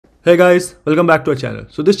Hey guys, welcome back to our channel.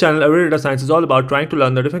 So this channel, Everyday Data Science, is all about trying to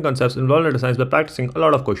learn the different concepts involved in data science by practicing a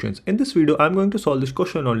lot of questions. In this video, I'm going to solve this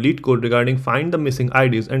question on LeetCode regarding find the missing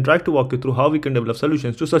IDs and try to walk you through how we can develop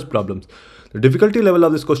solutions to such problems. The difficulty level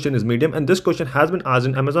of this question is medium, and this question has been asked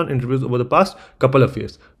in Amazon interviews over the past couple of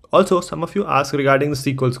years. Also, some of you ask regarding the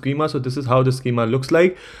SQL schema. So this is how the schema looks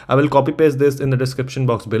like. I will copy paste this in the description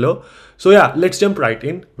box below. So yeah, let's jump right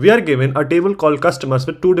in. We are given a table called customers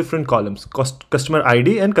with two different columns, customer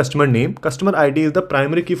ID and customer name. Customer ID is the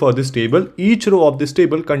primary key for this table. Each row of this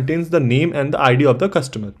table contains the name and the ID of the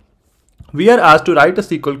customer. We are asked to write a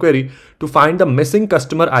SQL query to find the missing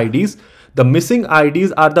customer IDs. The missing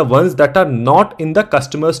IDs are the ones that are not in the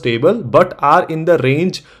customers table but are in the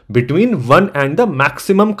range between 1 and the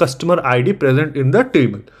maximum customer ID present in the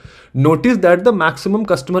table. Notice that the maximum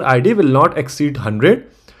customer ID will not exceed 100.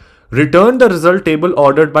 Return the result table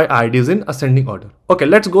ordered by IDs in ascending order. Okay,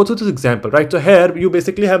 let's go through this example, right? So here you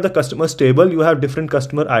basically have the customers table, you have different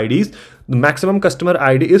customer IDs. The maximum customer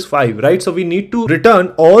ID is 5, right? So we need to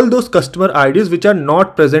return all those customer IDs which are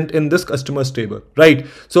not present in this customers table, right?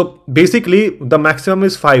 So basically the maximum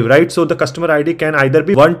is 5, right? So the customer ID can either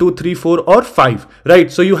be 1, 2, 3, 4 or 5, right?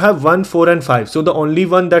 So you have 1, 4 and 5. So the only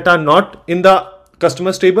one that are not in the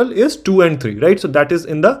customers table is 2 and 3, right? So that is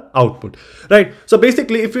in the output, right? So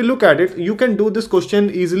basically if you look at it, you can do this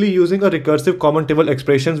question easily using a recursive common table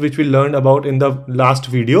expressions which we learned about in the last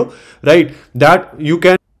video, right? That you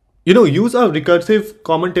can use a recursive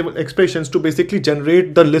common table expressions to basically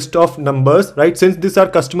generate the list of numbers, right? Since these are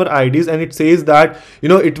customer IDs and it says that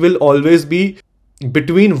it will always be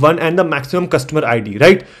between 1 and the maximum customer ID,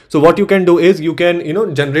 right? So what you can do is you can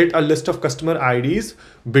generate a list of customer IDs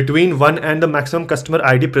between 1 and the maximum customer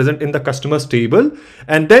ID present in the customers table,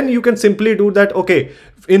 and then you can simply do that. Okay,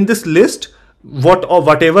 in this list,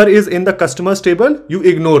 whatever is in the customers table, you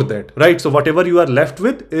ignore that, right? So whatever you are left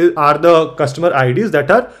with are the customer IDs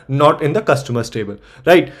that are not in the customers table,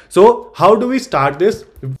 right? So how do we start this?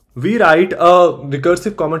 We write a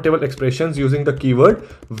recursive common table expressions using the keyword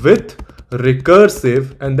with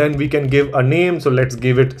recursive, and then we can give a name. So let's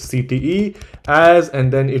give it CTE as,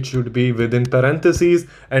 and then it should be within parentheses,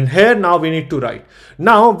 and here now we need to write.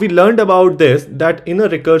 Now we learned about this, that in a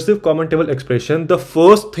recursive common table expression, the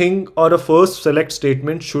first thing or a first select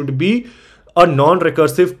statement should be a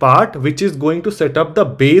non-recursive part which is going to set up the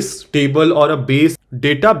base table or a base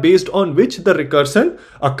data based on which the recursion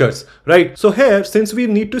occurs, right? So here, since we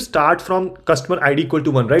need to start from customer ID equal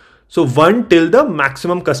to 1, right? So 1 till the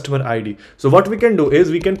maximum customer ID. So what we can do is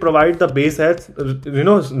we can provide the base as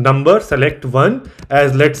number, select 1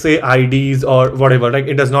 as, let's say, IDs or whatever, like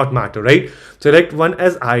it does not matter, right? Select 1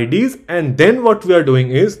 as IDs, and then what we are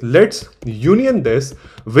doing is let's union this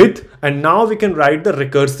with, and now we can write the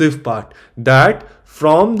recursive part, that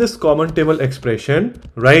from this common table expression,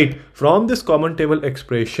 right? From this common table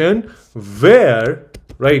expression where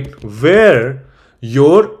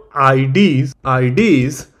your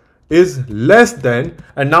IDs is less than,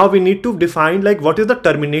 and now we need to define like what is the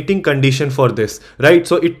terminating condition for this, right?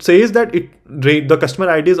 So it says that the customer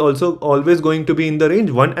ID is also always going to be in the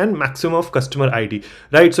range 1 and maximum of customer ID,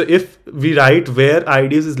 right? So if we write where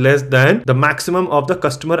IDs is less than the maximum of the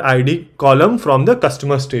customer ID column from the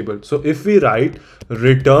customers table. So if we write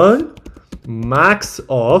return max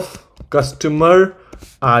of customer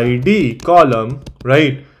ID column,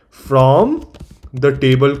 right, from the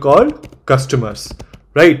table called customers,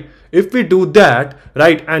 right? If we do that,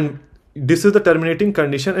 right, and this is the terminating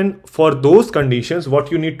condition, and for those conditions what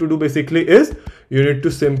you need to do basically is you need to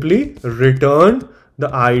simply return the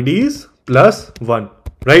IDs plus 1,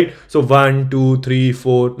 right? So 1, 2, 3,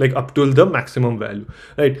 4, like up till the maximum value,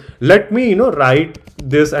 right? Let me write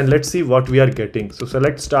this and let's see what we are getting. So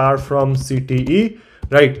select star from CTE,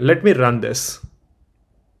 right? Let me run this.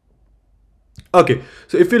 Okay,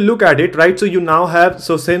 so if you look at it, right, so you now have,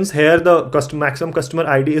 so since here the maximum customer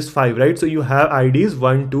ID is 5, right? So you have IDs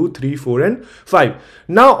 1, 2, 3, 4 and 5.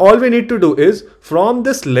 Now all we need to do is from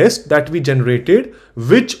this list that we generated,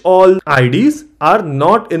 which all IDs are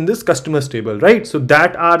not in this customers table, right? So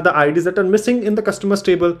that are the IDs that are missing in the customers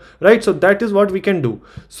table, right? So that is what we can do.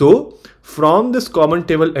 So from this common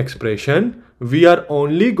table expression, we are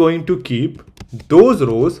only going to keep those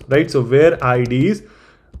rows, right? So where IDs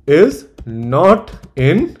is not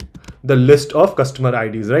in the list of customer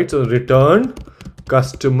IDs, right? So return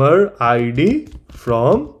customer ID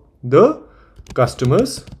from the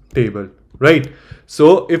customers table, right?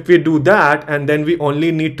 So if we do that, and then we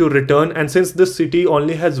only need to return, and since this city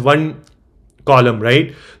only has one column,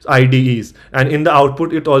 right, IDs, and in the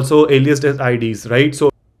output it also aliased as IDs, right?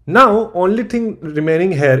 So Now only thing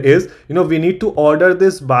remaining here is, we need to order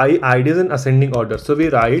this by IDs in ascending order. So we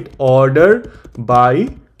write order by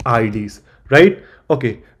IDs, right?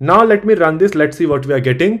 Okay, now let me run this. Let's see what we are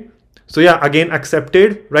getting. So yeah, again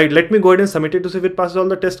accepted, right? Let me go ahead and submit it to see if it passes all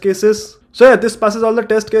the test cases. So yeah, this passes all the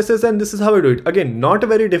test cases, and this is how I do it. Again, not a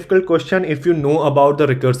very difficult question if you know about the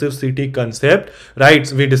recursive CT concept, right?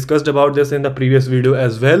 So we discussed about this in the previous video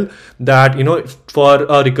as well, that for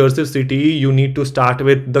a recursive CTE, you need to start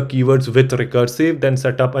with the keywords with recursive, then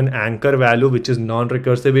set up an anchor value which is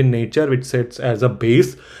non-recursive in nature, which sets as a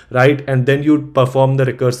base, right? And then you perform the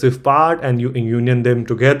recursive part and you union them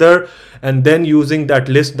together. And then using that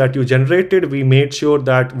list that you generated, we made sure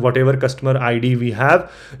that whatever customer ID we have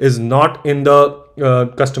is not in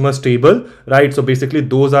the customers table, right? So basically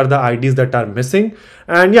those are the IDs that are missing.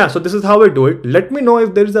 And yeah, so this is how I do it. Let me know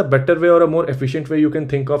if there is a better way or a more efficient way you can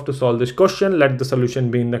think of to solve this question. Let the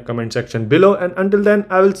solution be in the comment section below. And until then,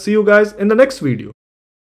 I will see you guys in the next video.